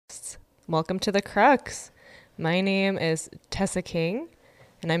Welcome to The Crux. My name is Tessa King,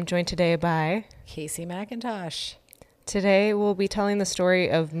 and I'm joined today by Casey McIntosh. Today we'll be telling the story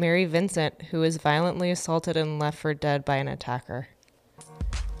of Mary Vincent, who was violently assaulted and left for dead by an attacker.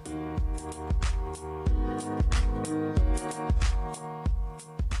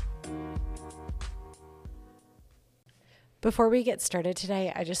 Before we get started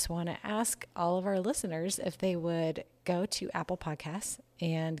today, I just want to ask all of our listeners if they would go to Apple Podcasts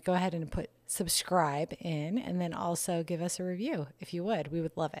and go ahead and put subscribe in, and then also give us a review if you would. We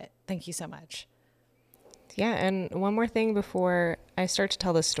would love it. Thank you so much. Yeah, and one more thing before I start to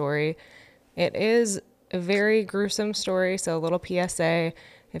tell the story. It is a very gruesome story, so a little PSA.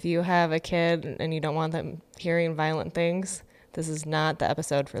 If you have a kid and you don't want them hearing violent things, this is not the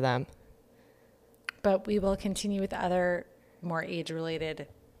episode for them. But we will continue with other more age-related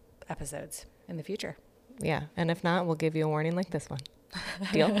episodes in the future. Yeah, and if not, we'll give you a warning like this one.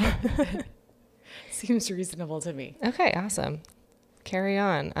 Deal? Seems reasonable to me. Okay, awesome. Carry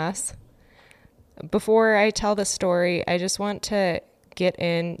on, us. Before I tell the story, I just want to get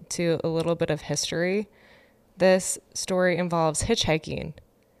into a little bit of history. This story involves hitchhiking.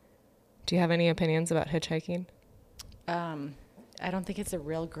 Do you have any opinions about hitchhiking? I don't think it's a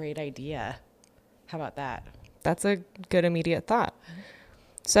real great idea. How about that? That's a good immediate thought.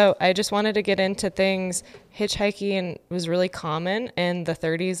 So I just wanted to get into things. Hitchhiking was really common in the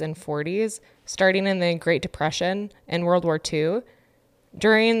 30s and 40s, starting in the Great Depression and World War II.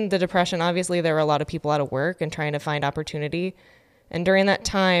 During the Depression, obviously, there were a lot of people out of work and trying to find opportunity. And during that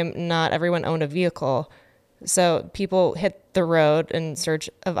time, not everyone owned a vehicle. So people hit the road in search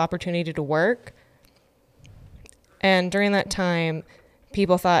of opportunity to work. And during that time,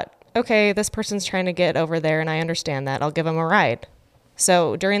 people thought, okay, this person's trying to get over there, and I understand that. I'll give them a ride.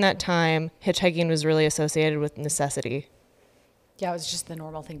 So during that time, hitchhiking was really associated with necessity. Yeah, it was just the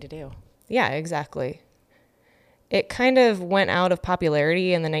normal thing to do. Yeah, exactly. It kind of went out of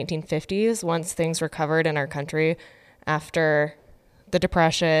popularity in the 1950s once things recovered in our country after the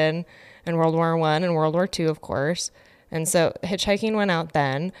Depression and World War I and World War II, of course. And so hitchhiking went out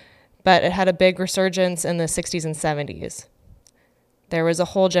then, but it had a big resurgence in the 60s and 70s. There was a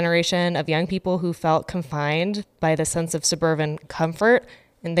whole generation of young people who felt confined by the sense of suburban comfort,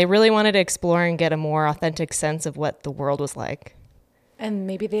 and they really wanted to explore and get a more authentic sense of what the world was like. And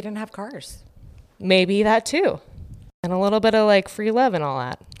maybe they didn't have cars. Maybe that too. And a little bit of like free love and all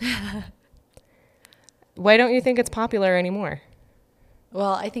that. Why don't you think it's popular anymore?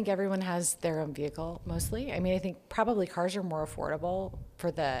 Well, I think everyone has their own vehicle mostly. I mean, I think probably cars are more affordable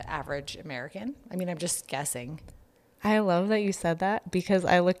for the average American. I mean, I'm just guessing. I love that you said that because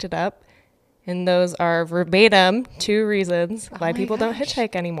I looked it up, and those are verbatim 2 reasons why people don't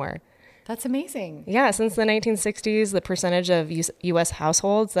hitchhike anymore. That's amazing. Yeah, since the 1960s, the percentage of U.S.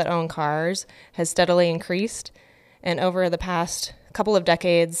 households that own cars has steadily increased. And over the past couple of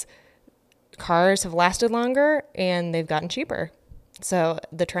decades, cars have lasted longer and they've gotten cheaper. So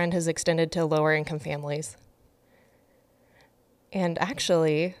the trend has extended to lower income families. And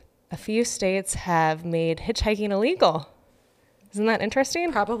actually, a few states have made hitchhiking illegal. Isn't that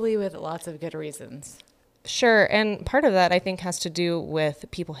interesting? Probably with lots of good reasons. Sure. And part of that, I think, has to do with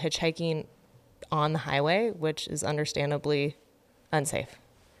people hitchhiking on the highway, which is understandably unsafe.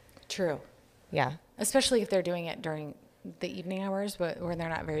 True. Yeah. Especially if they're doing it during the evening hours, but when they're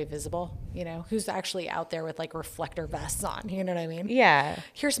not very visible, you know, who's actually out there with like reflector vests on, you know what I mean? Yeah.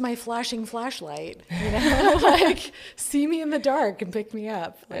 Here's my flashing flashlight, you know, like see me in the dark and pick me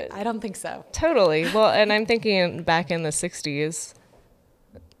up. Like, I don't think so. Totally. Well, and I'm thinking back in the 60s,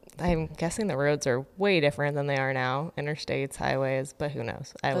 I'm guessing the roads are way different than they are now, interstates, highways, but who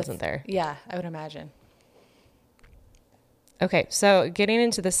knows? I wasn't there. Yeah, I would imagine. Okay, so getting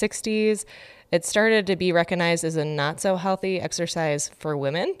into the 60s, it started to be recognized as a not so healthy exercise for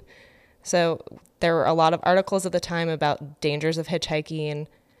women. So there were a lot of articles at the time about dangers of hitchhiking.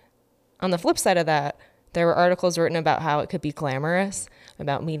 On the flip side of that, there were articles written about how it could be glamorous,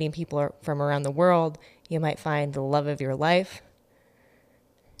 about meeting people from around the world. You might find the love of your life.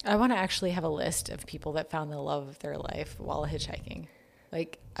 I want to actually have a list of people that found the love of their life while hitchhiking.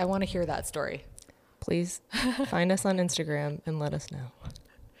 Like, I want to hear that story. Please find us on Instagram and let us know.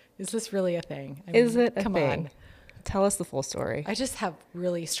 Is this really a thing? I Is mean, it a come thing? on. Tell us the full story. I just have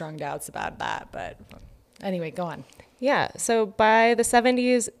really strong doubts about that. But anyway, go on. Yeah, so by the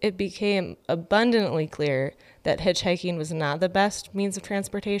 70s, it became abundantly clear that hitchhiking was not the best means of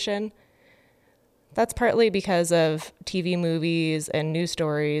transportation. That's partly because of TV movies and news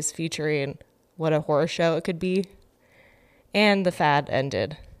stories featuring what a horror show it could be. And the fad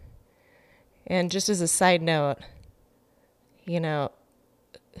ended. And just as a side note, you know,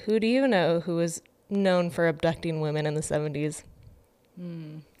 who do you know who was known for abducting women in the 70s?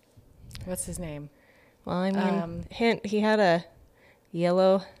 What's his name? Well, I mean, hint, he had a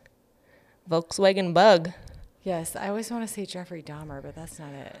yellow Volkswagen Bug. Yes, I always want to say Jeffrey Dahmer, but that's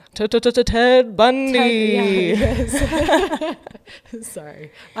not it. Ted Bundy. Yes.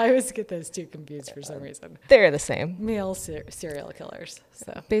 Sorry. I always get those two confused for some reason. They're the same. Male serial killers.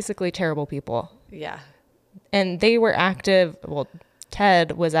 So Basically terrible people. yeah. And they were active, well,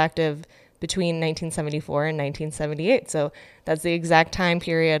 Ted was active between 1974 and 1978. So that's the exact time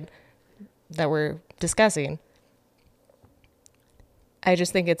period that we're discussing. I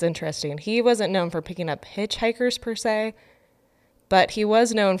just think it's interesting. He wasn't known for picking up hitchhikers per se, but he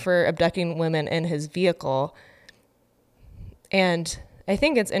was known for abducting women in his vehicle. And I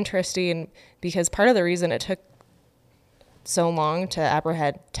think it's interesting because part of the reason it took so long to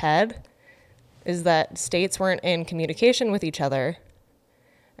apprehend Ted is that states weren't in communication with each other.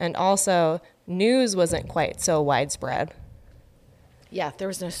 And also, news wasn't quite so widespread. Yeah, there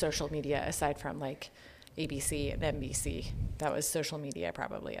was no social media aside from like ABC and NBC. That was social media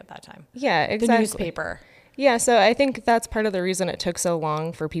probably at that time. Yeah, exactly. The newspaper. Yeah, so I think that's part of the reason it took so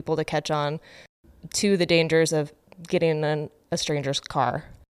long for people to catch on to the dangers of getting in a stranger's car.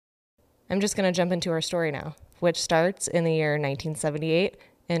 I'm just going to jump into our story now, which starts in the year 1978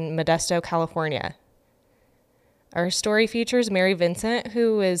 in Modesto, California. Our story features Mary Vincent,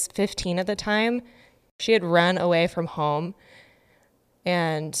 who was 15 at the time. She had run away from home,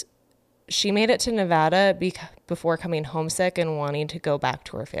 and she made it to Nevada before coming homesick and wanting to go back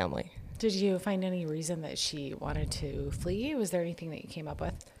to her family. Did you find any reason that she wanted to flee? Was there anything that you came up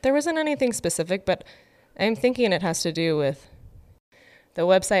with? There wasn't anything specific, but I'm thinking it has to do with the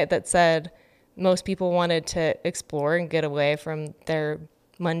website that said most people wanted to explore and get away from their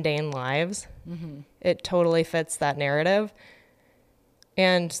mundane lives. Mm-hmm. It totally fits that narrative.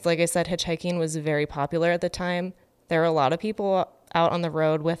 And like I said, hitchhiking was very popular at the time. There were a lot of people out on the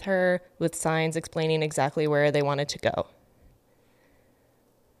road with her with signs explaining exactly where they wanted to go.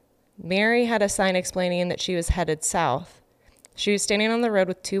 Mary had a sign explaining that she was headed south. She was standing on the road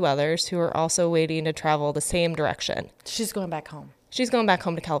with two others who were also waiting to travel the same direction. She's going back home. She's going back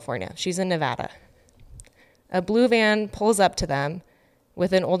home to California. She's in Nevada. A blue van pulls up to them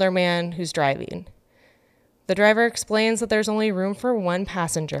with an older man who's driving. The driver explains that there's only room for one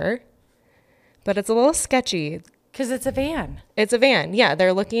passenger, but it's a little sketchy. Because it's a van. It's a van. Yeah,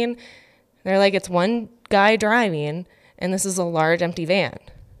 they're like, it's one guy driving, and this is a large empty van.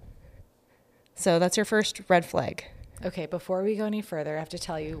 So that's your first red flag. Okay, before we go any further, I have to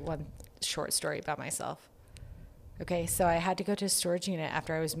tell you one short story about myself. Okay, so I had to go to a storage unit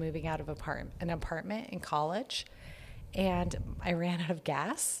after I was moving out of an apartment in college, and I ran out of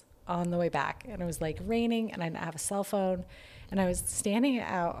gas on the way back, and it was like raining, and I didn't have a cell phone, and I was standing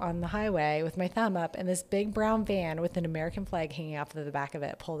out on the highway with my thumb up, and this big brown van with an American flag hanging off of the back of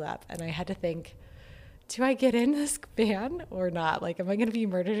it pulled up, and I had to think, do I get in this van or not? Like, am I going to be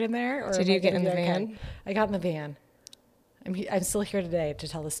murdered in there? Or Did you get in the van? I got in the van. I'm still here today to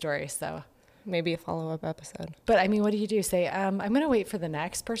tell the story, so. Maybe a follow-up episode. But, I mean, what do you do? Say, I'm going to wait for the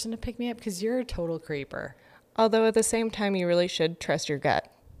next person to pick me up because you're a total creeper. Although at the same time, you really should trust your gut.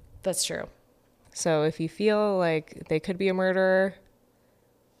 That's true. So if you feel like they could be a murderer,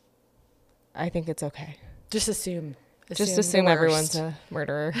 I think it's okay. Just assume. Just assume everyone's a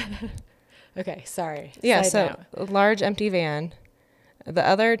murderer. Okay, sorry. Yeah, so a large empty van. The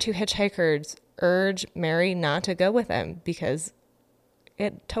other two hitchhikers urge Mary not to go with them because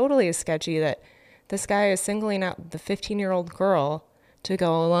it totally is sketchy that this guy is singling out the 15-year-old girl to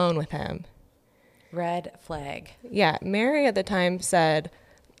go alone with him. Red flag. Yeah, Mary at the time said,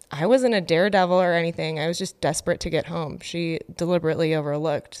 I wasn't a daredevil or anything. I was just desperate to get home. She deliberately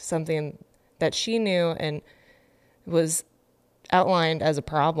overlooked something that she knew and was outlined as a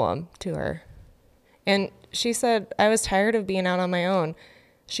problem to her. And she said, I was tired of being out on my own.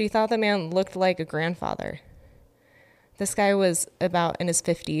 She thought the man looked like a grandfather. This guy was about in his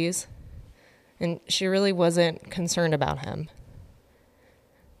 50s, and she really wasn't concerned about him.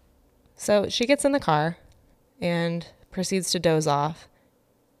 So she gets in the car and proceeds to doze off.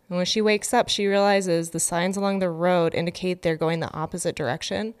 And when she wakes up, she realizes the signs along the road indicate they're going the opposite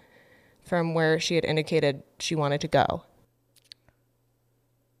direction from where she had indicated she wanted to go.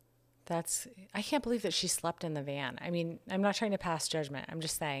 I can't believe that she slept in the van. I mean, I'm not trying to pass judgment. I'm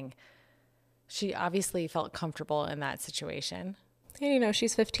just saying she obviously felt comfortable in that situation. And,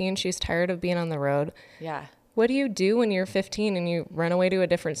 she's 15. She's tired of being on the road. Yeah. What do you do when you're 15 and you run away to a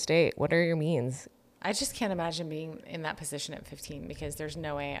different state? What are your means? I just can't imagine being in that position at 15 because there's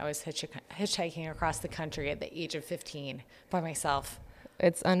no way I was hitchhiking across the country at the age of 15 by myself.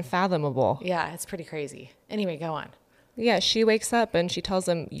 It's unfathomable. Yeah, it's pretty crazy. Anyway, go on. Yeah, she wakes up and she tells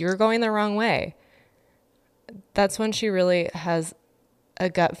him, "You're going the wrong way." That's when she really has a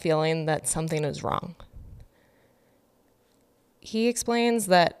gut feeling that something is wrong. He explains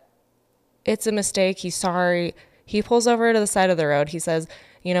that it's a mistake. He's sorry. He pulls over to the side of the road. He says,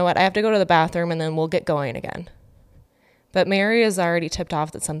 "You know what? I have to go to the bathroom and then we'll get going again." But Mary is already tipped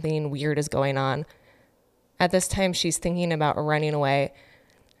off that something weird is going on. At this time, she's thinking about running away.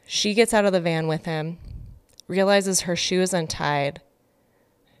 She gets out of the van with him, realizes her shoe is untied.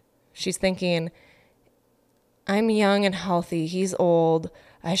 She's thinking, I'm young and healthy. He's old.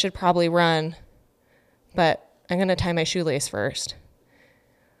 I should probably run, but I'm going to tie my shoelace first.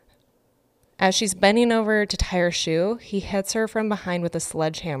 As she's bending over to tie her shoe, he hits her from behind with a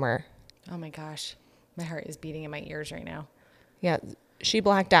sledgehammer. Oh my gosh. My heart is beating in my ears right now. Yeah, she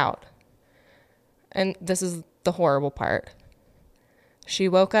blacked out. And this is the horrible part. She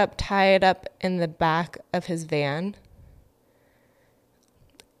woke up tied up in the back of his van.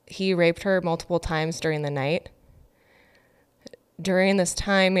 He raped her multiple times during the night. During this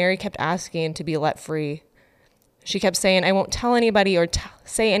time, Mary kept asking to be let free. She kept saying, "I won't tell anybody or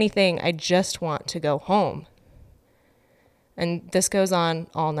say anything. I just want to go home." And this goes on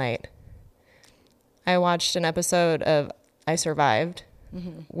all night. I watched an episode of I Survived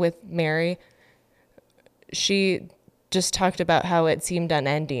with Mary. She just talked about how it seemed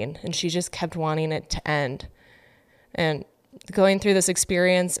unending, and she just kept wanting it to end. And going through this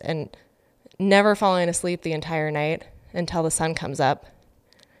experience and never falling asleep the entire night until the sun comes up.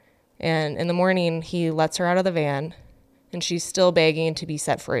 And in the morning, he lets her out of the van, and she's still begging to be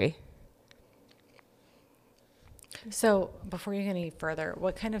set free. So before you go any further,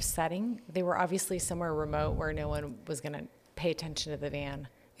 what kind of setting? They were obviously somewhere remote where no one was going to pay attention to the van.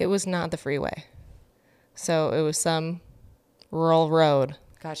 It was not the freeway. So it was some rural road.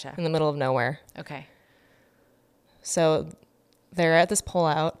 Gotcha. In the middle of nowhere. Okay. So they're at this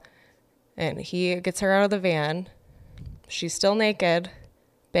pullout, and he gets her out of the van. She's still naked,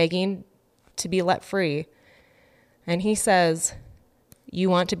 begging to be let free. And he says, "You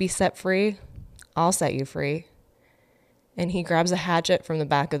want to be set free? I'll set you free." And he grabs a hatchet from the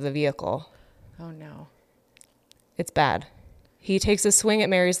back of the vehicle. Oh, no. It's bad. He takes a swing at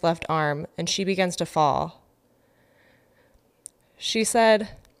Mary's left arm, and she begins to fall. She said,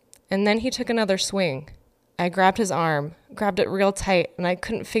 and then he took another swing. I grabbed his arm, grabbed it real tight, and I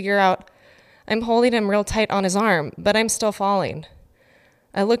couldn't figure out. I'm holding him real tight on his arm, but I'm still falling.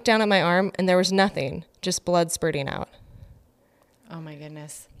 I looked down at my arm, and there was nothing, just blood spurting out. Oh, my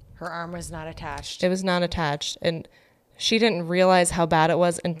goodness. Her arm was not attached. It was not attached, and she didn't realize how bad it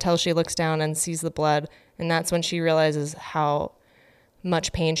was until she looks down and sees the blood, and that's when she realizes how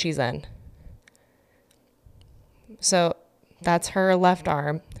much pain she's in. So that's her left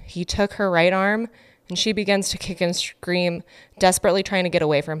arm. He took her right arm, and she begins to kick and scream, desperately trying to get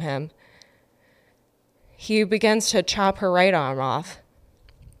away from him. He begins to chop her right arm off.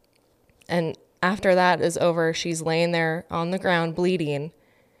 And after that is over, she's laying there on the ground bleeding,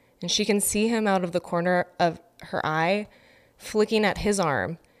 and she can see him out of the corner of her eye flicking at his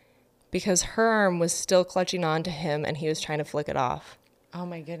arm because her arm was still clutching on to him and he was trying to flick it off. Oh,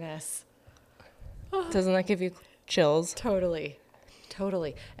 my goodness. Doesn't that give you chills? Totally.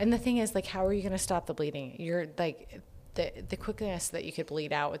 And the thing is, like, how are you going to stop the bleeding? You're like, the quickness that you could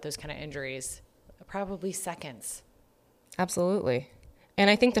bleed out with those kind of injuries, probably seconds. Absolutely. And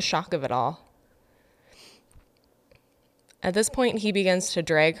I think the shock of it all. At this point, he begins to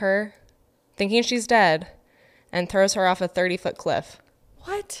drag her, thinking she's dead, and throws her off a 30-foot cliff.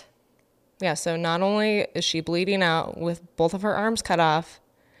 What? Yeah, so not only is she bleeding out with both of her arms cut off,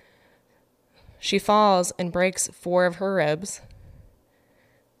 she falls and breaks 4 of her ribs.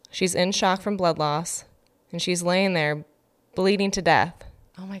 She's in shock from blood loss, and she's laying there bleeding to death.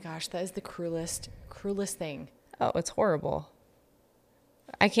 Oh my gosh, that is the cruelest thing. Oh, it's horrible.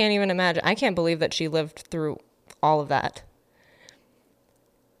 I can't even imagine. I can't believe that she lived through all of that.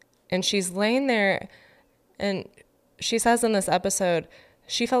 And she's laying there, and she says in this episode,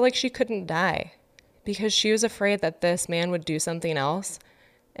 she felt like she couldn't die because she was afraid that this man would do something else.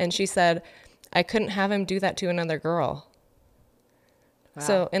 And she said, I couldn't have him do that to another girl. Wow.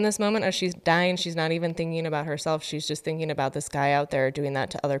 So in this moment, as she's dying, she's not even thinking about herself. She's just thinking about this guy out there doing that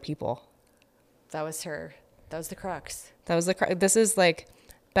to other people. That was her. That was the crux. This is like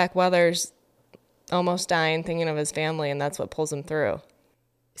Beck Weathers almost dying, thinking of his family, and that's what pulls him through.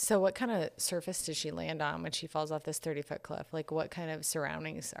 So what kind of surface does she land on when she falls off this 30-foot cliff? Like, what kind of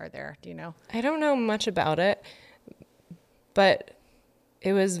surroundings are there? Do you know? I don't know much about it, but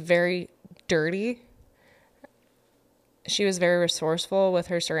it was very dirty. she was very resourceful with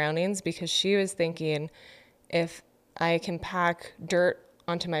her surroundings because she was thinking, if I can pack dirt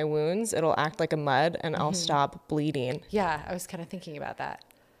onto my wounds, it'll act like a mud and I'll stop bleeding. Yeah, I was kind of thinking about that.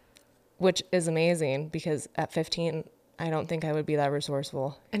 Which is amazing because at 15, I don't think I would be that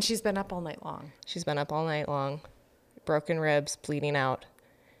resourceful. And she's been up all night long. She's been up all night long, broken ribs, bleeding out.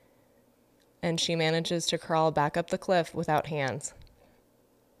 And she manages to crawl back up the cliff without hands.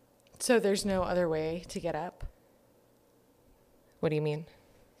 So there's no other way to get up? What do you mean?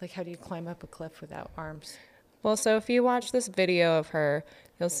 Like, how do you climb up a cliff without arms? Well, so if you watch this video of her,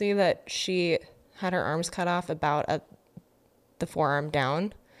 you'll see that she had her arms cut off about at the forearm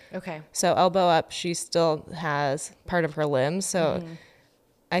down. Okay. So elbow up, she still has part of her limbs. So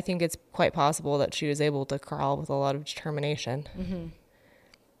I think it's quite possible that she was able to crawl with a lot of determination.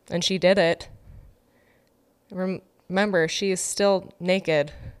 And she did it. Remember, she is still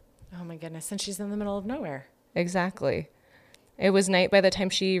naked. Oh my goodness. And she's in the middle of nowhere. Exactly. It was night by the time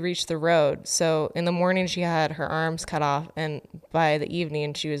she reached the road. So in the morning, she had her arms cut off. And by the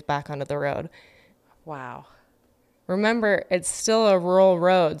evening, she was back onto the road. Wow. Remember, it's still a rural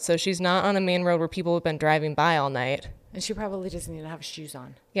road. So she's not on a main road where people have been driving by all night. And she probably doesn't even have shoes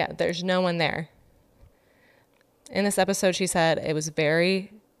on. Yeah, there's no one there. In this episode, she said it was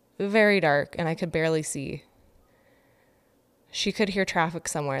very, very dark and I could barely see. She could hear traffic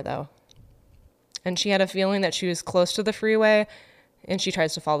somewhere, though. And she had a feeling that she was close to the freeway, and she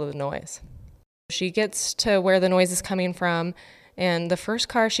tries to follow the noise. She gets to where the noise is coming from, and the first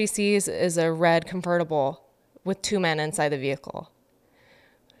car she sees is a red convertible with 2 men inside the vehicle.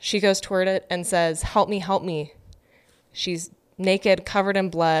 She goes toward it and says, "Help me, help me." She's naked, covered in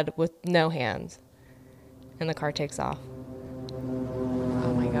blood, with no hands. And the car takes off.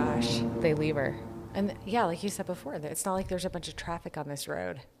 Oh my gosh. They leave her. And yeah, like you said before, it's not like there's a bunch of traffic on this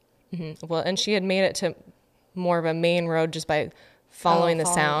road. Well, and she had made it to more of a main road just by following the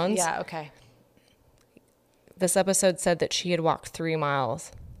sounds. Yeah, okay. This episode said that she had walked 3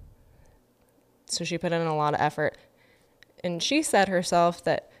 miles. So she put in a lot of effort. And she said herself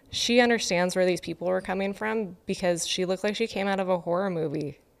that she understands where these people were coming from because she looked like she came out of a horror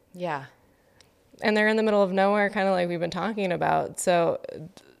movie. Yeah. And they're in the middle of nowhere, kind of like we've been talking about. So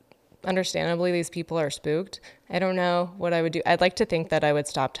understandably, these people are spooked. I don't know what I would do. I'd like to think that I would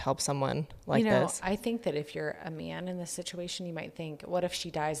stop to help someone like this. I think that if you're a man in this situation, you might think, what if she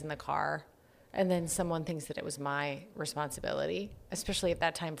dies in the car? And then someone thinks that it was my responsibility, especially at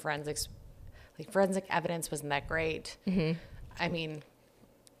that time, forensic evidence wasn't that great. I mean,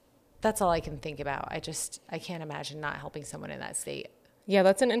 that's all I can think about. I can't imagine not helping someone in that state. Yeah,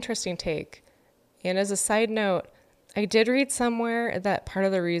 that's an interesting take. And as a side note, I did read somewhere that part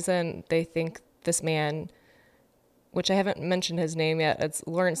of the reason they think this man, which I haven't mentioned his name yet, it's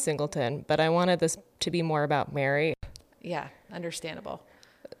Lawrence Singleton, but I wanted this to be more about Mary. Yeah, understandable.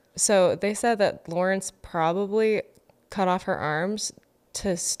 So they said that Lawrence probably cut off her arms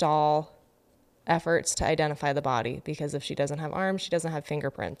to stall efforts to identify the body, because if she doesn't have arms, she doesn't have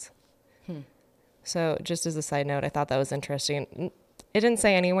fingerprints. So just as a side note, I thought that was interesting. It didn't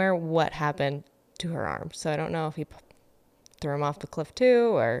say anywhere what happened to her arms, so I don't know if he threw him off the cliff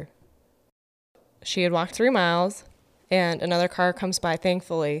too, or... She had walked 3 miles, and another car comes by,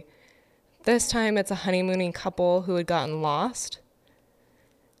 thankfully. This time it's a honeymooning couple who had gotten lost.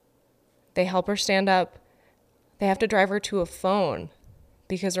 They help her stand up. They have to drive her to a phone,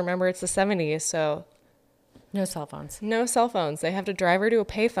 because remember, it's the 70s, so... No cell phones. No cell phones. They have to drive her to a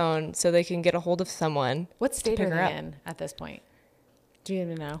payphone so they can get a hold of someone. What state are they in at this point? Do you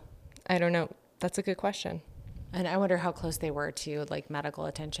even know? I don't know. That's a good question. And I wonder how close they were to like medical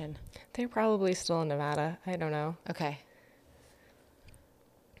attention. They're probably still in Nevada. I don't know. Okay.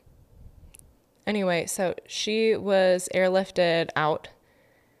 Anyway, so she was airlifted out.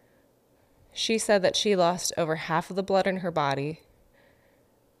 She said that she lost over half of the blood in her body,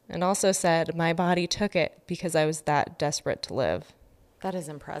 and also said, "My body took it because I was that desperate to live." That is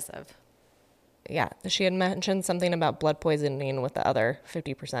impressive. Yeah, she had mentioned something about blood poisoning with the other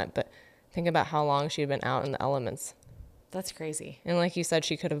 50%, but think about how long she had been out in the elements. That's crazy. And like you said,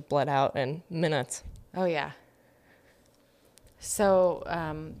 she could have bled out in minutes. Oh, yeah. So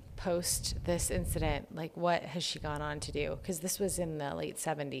post this incident, like what has she gone on to do? Because this was in the late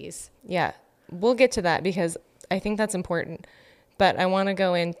 70s. Yeah, we'll get to that because I think that's important. But I want to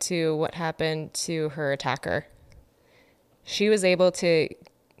go into what happened to her attacker. She was able to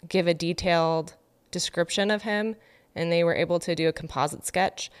give a detailed description of him, and they were able to do a composite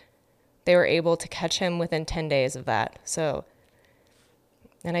sketch. They were able to catch him within 10 days of that. So,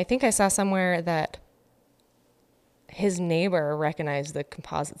 and I think I saw somewhere that his neighbor recognized the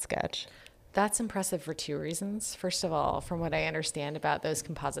composite sketch. That's impressive for two reasons. First of all, from what I understand about those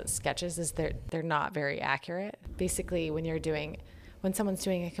composite sketches is they're not very accurate. Basically, when someone's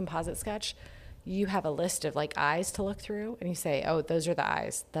doing a composite sketch, you have a list of like eyes to look through and you say, "Oh, those are the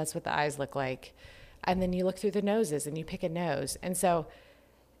eyes. That's what the eyes look like." And then you look through the noses and you pick a nose. And so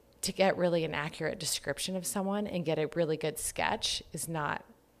to get really an accurate description of someone and get a really good sketch is not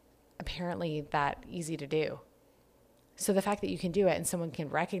apparently that easy to do. So the fact that you can do it and someone can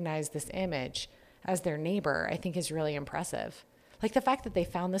recognize this image as their neighbor, I think is really impressive. Like the fact that they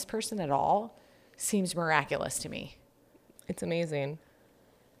found this person at all seems miraculous to me. It's amazing.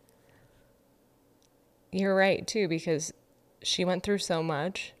 You're right, too, because she went through so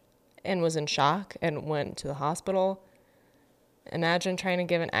much and was in shock and went to the hospital. Imagine trying to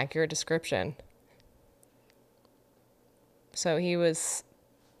give an accurate description. So he was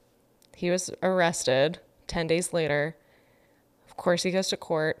arrested 10 days later. Of course, he goes to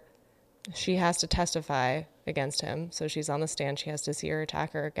court. She has to testify against him. So she's on the stand. She has to see her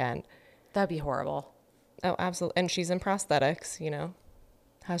attacker again. That'd be horrible. Oh, absolutely. And she's in prosthetics,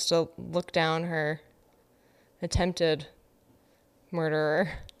 has to look down her attempted murderer.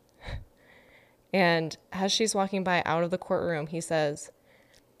 And as she's walking by out of the courtroom, he says,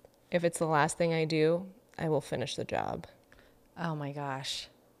 "If it's the last thing I do, I will finish the job." Oh my gosh.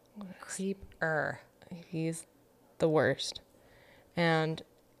 Creeper. He's the worst. And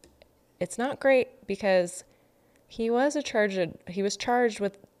it's not great because he was charged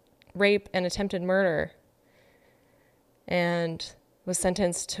with rape and attempted murder and was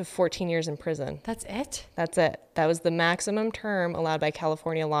sentenced to 14 years in prison. That's it? That's it. That was the maximum term allowed by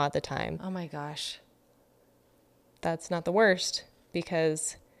California law at the time. Oh my gosh. That's not the worst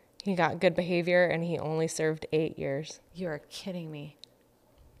because he got good behavior and he only served 8 years. You are kidding me.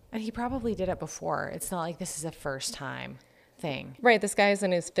 And he probably did it before. It's not like this is a first time thing. Right. This guy's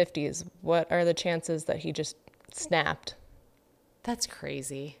in his 50s. What are the chances that he just snapped? That's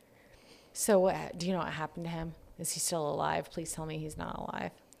crazy. So do you know what happened to him? Is he still alive? Please tell me he's not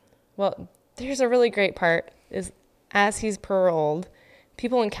alive. Well, there's a really great part is as he's paroled,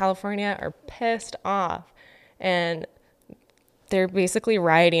 people in California are pissed off and they're basically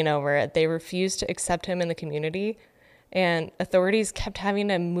rioting over it. They refuse to accept him in the community and authorities kept having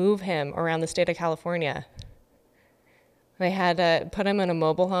to move him around the state of California. They had to put him in a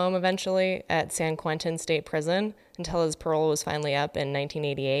mobile home eventually at San Quentin State Prison until his parole was finally up in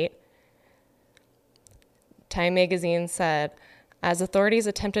 1988. Time magazine said, as authorities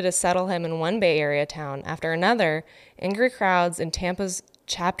attempted to settle him in one Bay Area town after another, angry crowds in Tampa's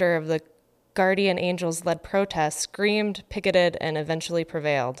chapter of the Guardian Angels led protests, screamed, picketed, and eventually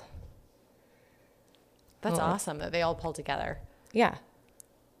prevailed. That's awesome that they all pulled together. Yeah.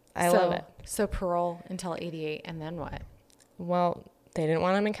 I love it. So parole until 88, and then what? Well, they didn't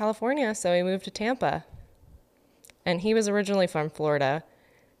want him in California, so he moved to Tampa. And he was originally from Florida,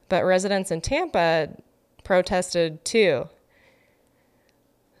 but residents in Tampa protested too.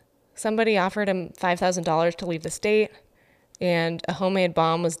 Somebody offered him $5,000 to leave the state, and a homemade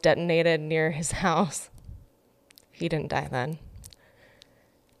bomb was detonated near his house. He didn't die then.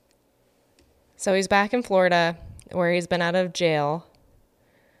 So he's back in Florida, where he's been out of jail.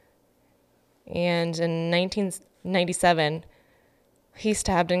 And in 1997, he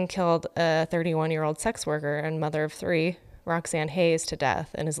stabbed and killed a 31-year-old sex worker and mother of 3, Roxanne Hayes, to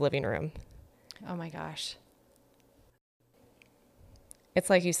death in his living room. Oh my gosh. It's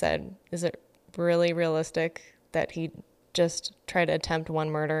like you said, is it really realistic that he just tried to attempt one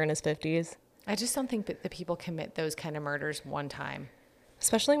murder in his 50s? I just don't think that the people commit those kind of murders one time.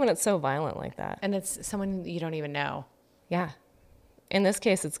 Especially when it's so violent like that. And it's someone you don't even know. Yeah. In this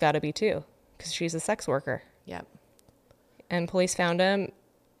case, it's got to be 2, because she's a sex worker. Yep. And police found him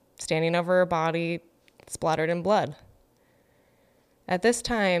standing over her body, splattered in blood. At this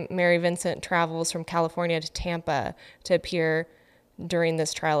time, Mary Vincent travels from California to Tampa to appear during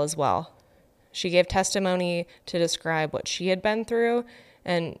this trial as well. She gave testimony to describe what she had been through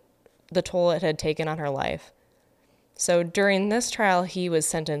and the toll it had taken on her life. So during this trial, he was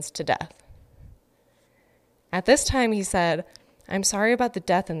sentenced to death. At this time, he said, "I'm sorry about the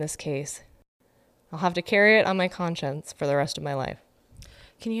death in this case. I'll have to carry it on my conscience for the rest of my life."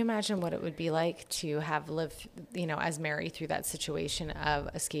 Can you imagine what it would be like to have lived, as Mary through that situation of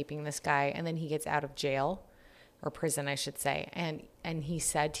escaping this guy, and then he gets out of jail or prison, I should say. And he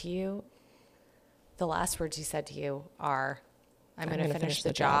said to you, the last words he said to you are, I'm going to finish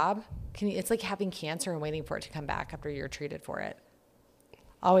the job. It's like having cancer and waiting for it to come back after you're treated for it.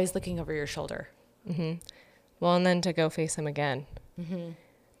 Always looking over your shoulder. Mm-hmm. Well, and then to go face him again. Mm-hmm.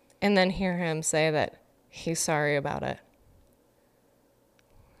 And then hear him say that he's sorry about it.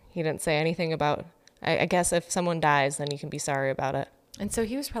 He didn't say anything about, I guess if someone dies, then you can be sorry about it. And so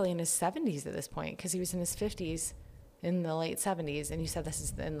he was probably in his 70s at this point, because he was in his 50s in the late 70s, and you said this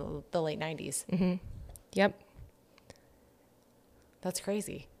is in the late 90s. Mm-hmm. Yep. That's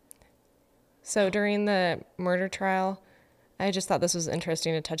crazy. So during the murder trial, I just thought this was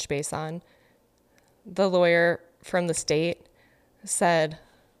interesting to touch base on. The lawyer from the state said,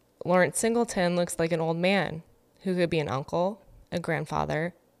 Lawrence Singleton looks like an old man who could be an uncle, a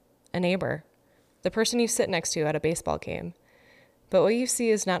grandfather, a neighbor, the person you sit next to at a baseball game. But what you see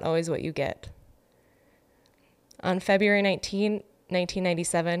is not always what you get. On February 19,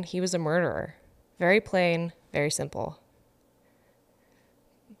 1997, he was a murderer. Very plain, very simple.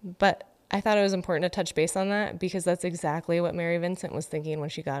 But I thought it was important to touch base on that because that's exactly what Mary Vincent was thinking when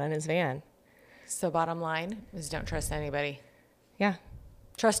she got in his van. So bottom line is don't trust anybody. Yeah.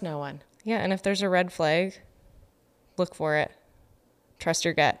 Trust no one. Yeah, and if there's a red flag, look for it. Trust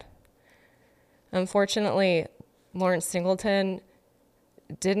your gut. Unfortunately, Lawrence Singleton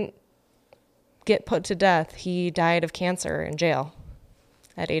didn't get put to death. He died of cancer in jail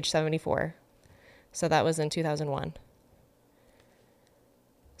at age 74. So that was in 2001.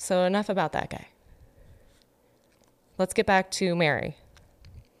 So enough about that guy. Let's get back to Mary.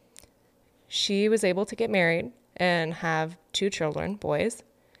 She was able to get married and have 2 children, boys.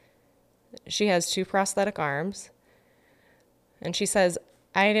 She has 2 prosthetic arms. And she says,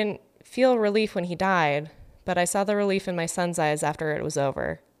 I didn't feel relief when he died, but I saw the relief in my son's eyes after it was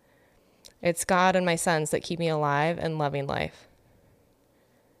over. It's God and my sons that keep me alive and loving life.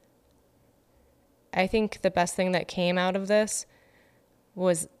 I think the best thing that came out of this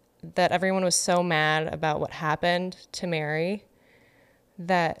was that everyone was so mad about what happened to Mary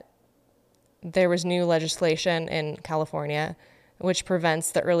that there was new legislation in California which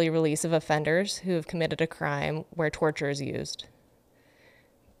prevents the early release of offenders who have committed a crime where torture is used.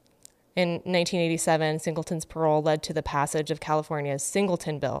 In 1987, Singleton's parole led to the passage of California's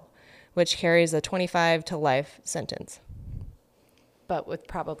Singleton Bill, which carries a 25 to life sentence. But with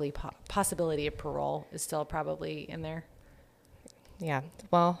probably possibility of parole is still probably in there. Yeah,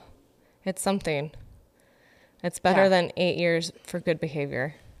 well, it's something. It's better than 8 years for good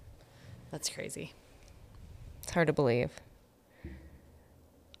behavior. That's crazy. It's hard to believe.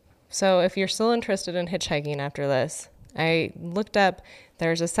 So if you're still interested in hitchhiking after this, I looked up,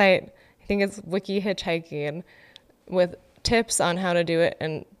 there's a site, I think it's Wiki Hitchhiking, with tips on how to do it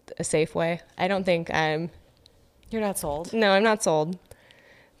in a safe way. I don't think You're not sold? No, I'm not sold.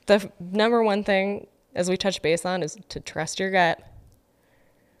 The number one thing, as we touch base on, is to trust your gut.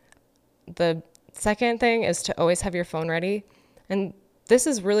 The second thing is to always have your phone ready. And this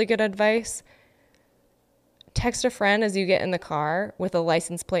is really good advice. Text a friend as you get in the car with a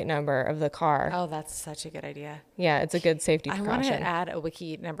license plate number of the car. Oh, that's such a good idea. Yeah, it's a good safety precaution. I want to add a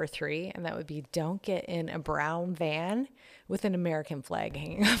wiki number 3, and that would be don't get in a brown van with an American flag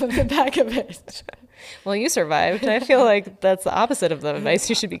hanging off of the back of it. Well, you survived. I feel like that's the opposite of the advice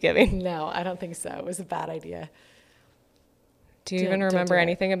you should be giving. No, I don't think so. It was a bad idea. Do you even remember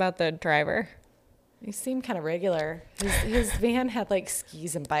anything about the driver? He seemed kind of regular. His van had like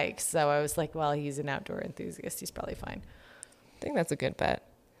skis and bikes, so I was like, well, he's an outdoor enthusiast. He's probably fine. I think that's a good bet.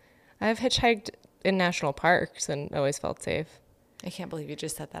 I've hitchhiked in national parks and always felt safe. I can't believe you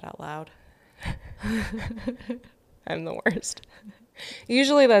just said that out loud. I'm the worst.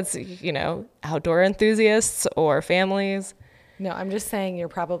 Usually that's, outdoor enthusiasts or families. No, I'm just saying you're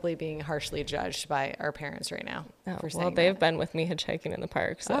probably being harshly judged by our parents right now. Well, they've been with me hitchhiking in the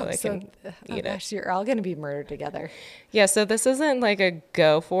park, so they can eat it. You're all going to be murdered together. Yeah, so this isn't like a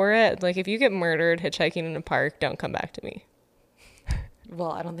go for it. Like if you get murdered hitchhiking in a park, don't come back to me.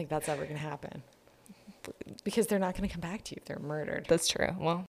 Well, I don't think that's ever going to happen. Because they're not going to come back to you if they're murdered. That's true.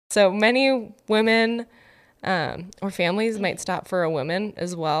 Well, so many women or families might stop for a woman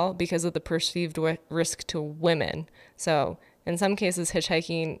as well because of the perceived risk to women. So in some cases,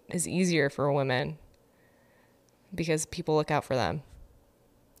 hitchhiking is easier for women because people look out for them.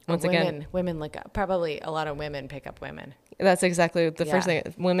 Women look up. Probably a lot of women pick up women. That's exactly the first thing.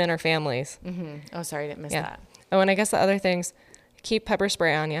 Women or families. Mm-hmm. Oh, sorry, I didn't miss that. Oh, and I guess the other things, keep pepper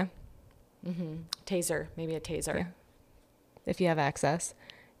spray on you. Mm-hmm. Taser, maybe a taser. Yeah. If you have access.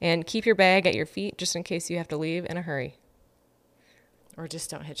 And keep your bag at your feet just in case you have to leave in a hurry. Or just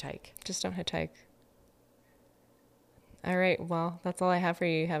don't hitchhike. Just don't hitchhike. All right, well, that's all I have for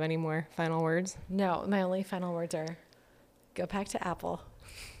you. You have any more final words? No, my only final words are go back to Apple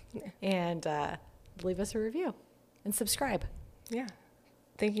and leave us a review and subscribe. Yeah.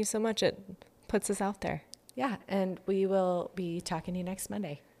 Thank you so much. It puts us out there. Yeah, and we will be talking to you next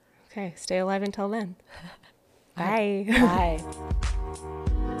Monday. Okay, stay alive until then. Bye.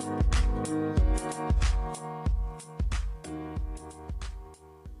 Bye.